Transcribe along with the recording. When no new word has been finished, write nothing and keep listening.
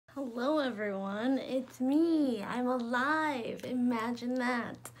Hello everyone, it's me. I'm alive. Imagine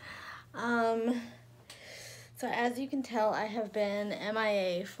that. So as you can tell, I have been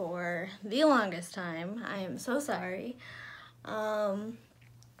MIA for the longest time. I am so sorry.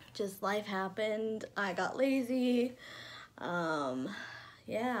 Just life happened. I got lazy.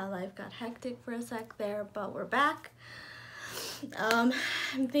 Yeah, life got hectic for a sec there, but we're back. I'm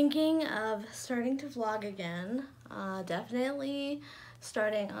thinking of starting to vlog again. Definitely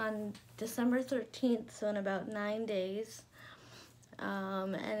starting on December 13th, so in about 9 days.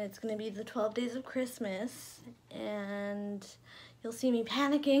 And it's gonna be the 12 days of Christmas, and you'll see me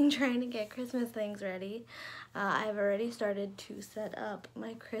panicking trying to get Christmas things ready. I've already started to set up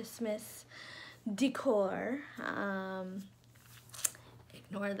my Christmas decor.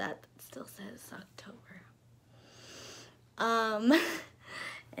 Ignore that still says October.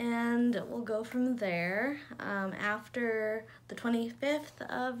 And we'll go from there. After the 25th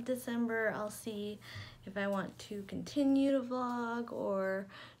of December, I'll see if I want to continue to vlog or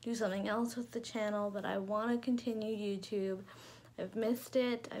do something else with the channel, but I want to continue YouTube. I've missed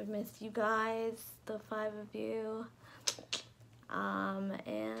it. I've missed you guys, the 5 of you.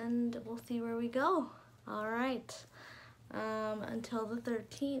 And we'll see where we go. All right. Until the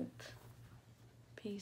 13th.